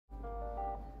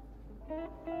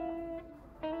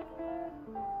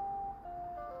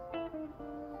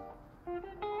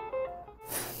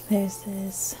There's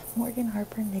this Morgan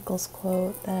Harper Nichols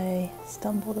quote that I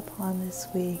stumbled upon this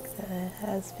week that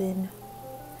has been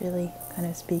really kind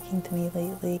of speaking to me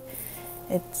lately.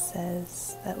 It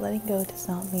says that letting go does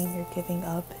not mean you're giving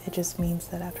up. It just means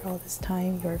that after all this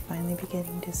time, you're finally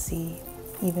beginning to see,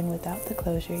 even without the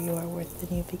closure, you are worth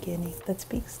the new beginning. That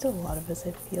speaks to a lot of us.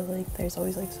 I feel like there's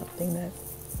always like something that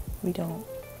we don't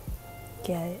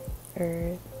get,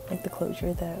 or like the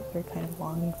closure that we're kind of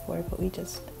longing for, but we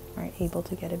just aren't able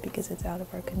to get it because it's out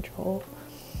of our control.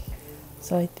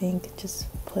 So I think just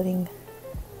putting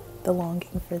the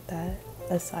longing for that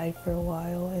aside for a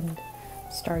while and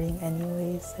starting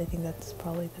anyways, I think that's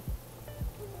probably the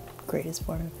greatest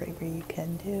form of bravery you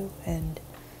can do, and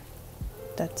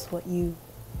that's what you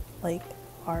like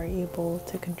are able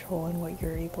to control and what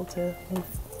you're able to move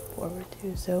forward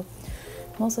to. So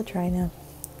I'm also trying to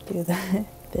do that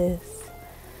this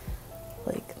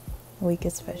like week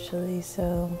especially,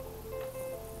 so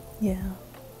yeah,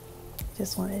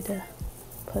 just wanted to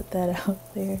put that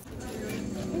out there.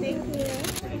 Thank you.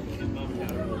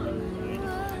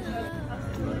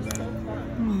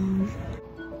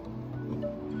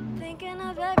 Thinking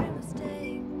of every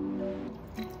mistake,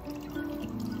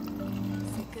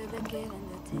 sick of the give and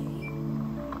the take.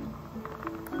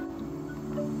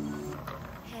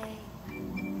 Hey,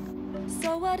 so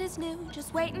what is new?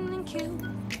 Just waiting in queue.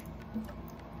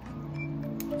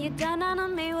 You done unto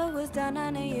me what was done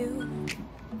unto you.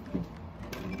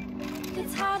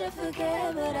 It's hard to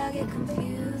forget, but I get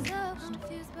confused.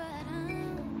 But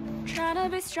I'm trying to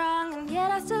be strong, and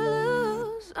yet I still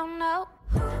lose. Oh no,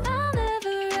 I'll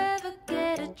never ever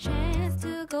get a chance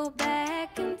to go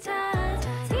back in time.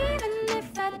 Even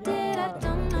if I did, I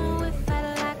don't know if I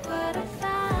like what I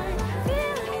find.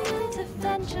 Feeling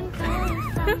intervention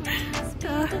coming from me must be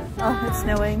divine. Oh, it's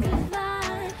snowing.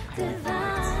 Divine,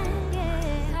 divine, yeah.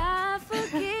 I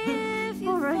forgive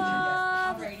you for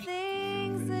the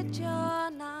things that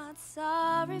you're not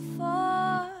sorry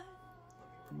for.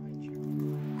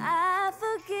 I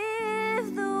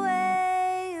forgive the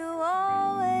way you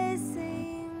always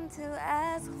seem to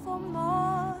ask for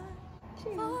more. For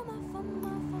more, for more, for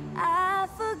more. I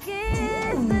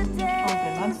forgive the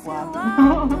days you walk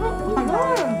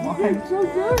away and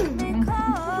left me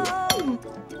cold.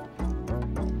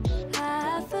 I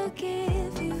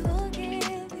forgive you, forgive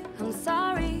you. I'm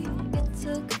sorry it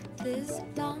took this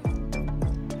long.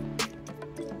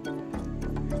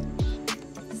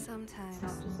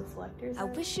 I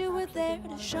wish you were there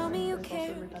to show me you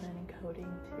care.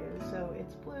 So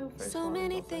it's blue for so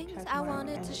many things I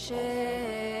wanted to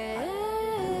share.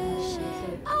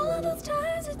 All of those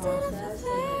times it didn't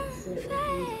feel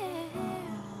fair.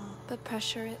 But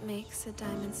pressure, it makes a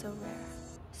diamond so rare.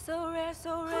 So rare,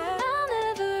 so rare. I'll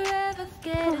never ever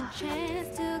get a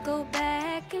chance to go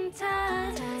back in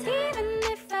time. Even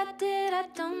if I did, I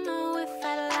don't know if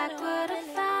I like what I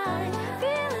find.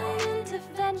 Feeling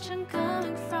intervention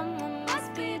coming from what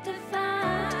must be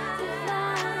divine.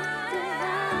 Divine, divine.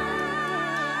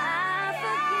 I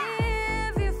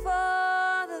forgive you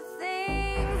for the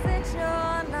things that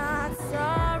you're not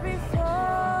sorry for.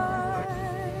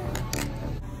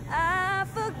 I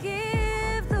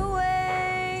forgive the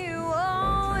way you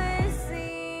always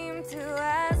seem to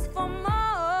ask for more.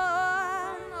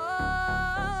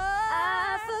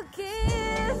 I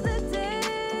forgive the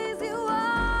days you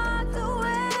walked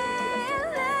away and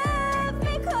left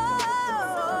me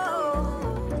cold.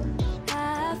 I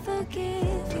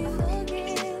forgive you,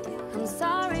 forgive you. I'm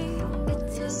sorry it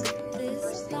took this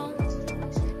long.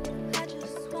 I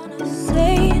just wanna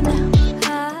say now,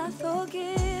 I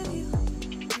forgive you.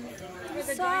 I'm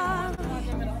sorry,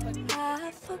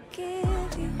 I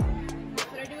forgive you.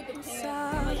 I'm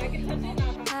sorry,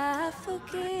 I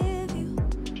forgive you.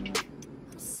 I'm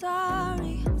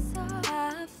sorry,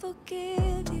 I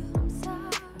forgive you.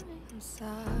 I'm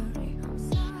sorry,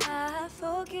 I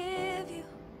forgive you.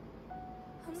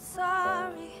 I'm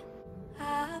sorry,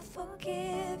 I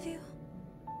forgive you.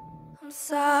 I'm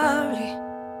sorry,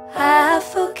 I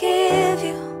forgive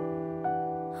you.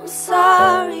 I'm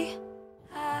sorry,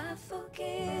 I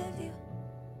forgive you.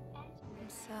 I'm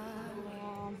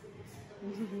sorry.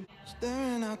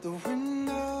 Staring out the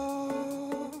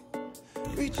window,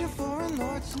 reaching for a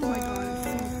North Star,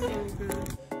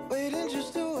 waiting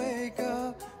just to wake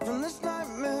up from this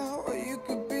nightmare where you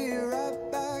could be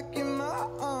right back in my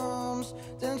arms,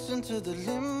 dancing to the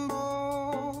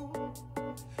limbo,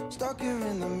 stuck here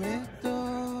in the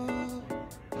middle.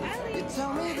 You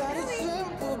tell me that it's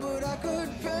simple, but I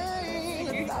could paint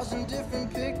 1,000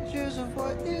 different pictures of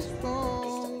what is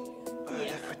wrong. But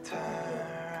if we turn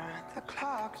the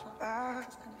clocks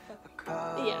back,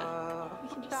 Yeah, we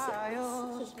can just sit.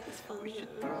 dials, we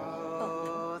should throw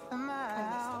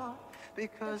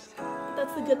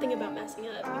That's the good thing about messing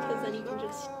up, because then you can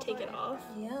just take it off.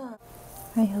 Yeah.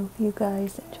 I hope you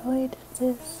guys enjoyed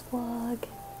this vlog,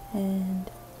 and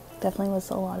definitely was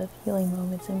a lot of healing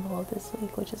moments involved this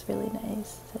week, which is really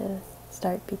nice to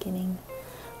start beginning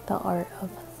the art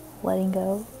of letting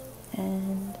go,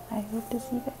 and I hope to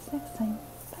see you guys next time.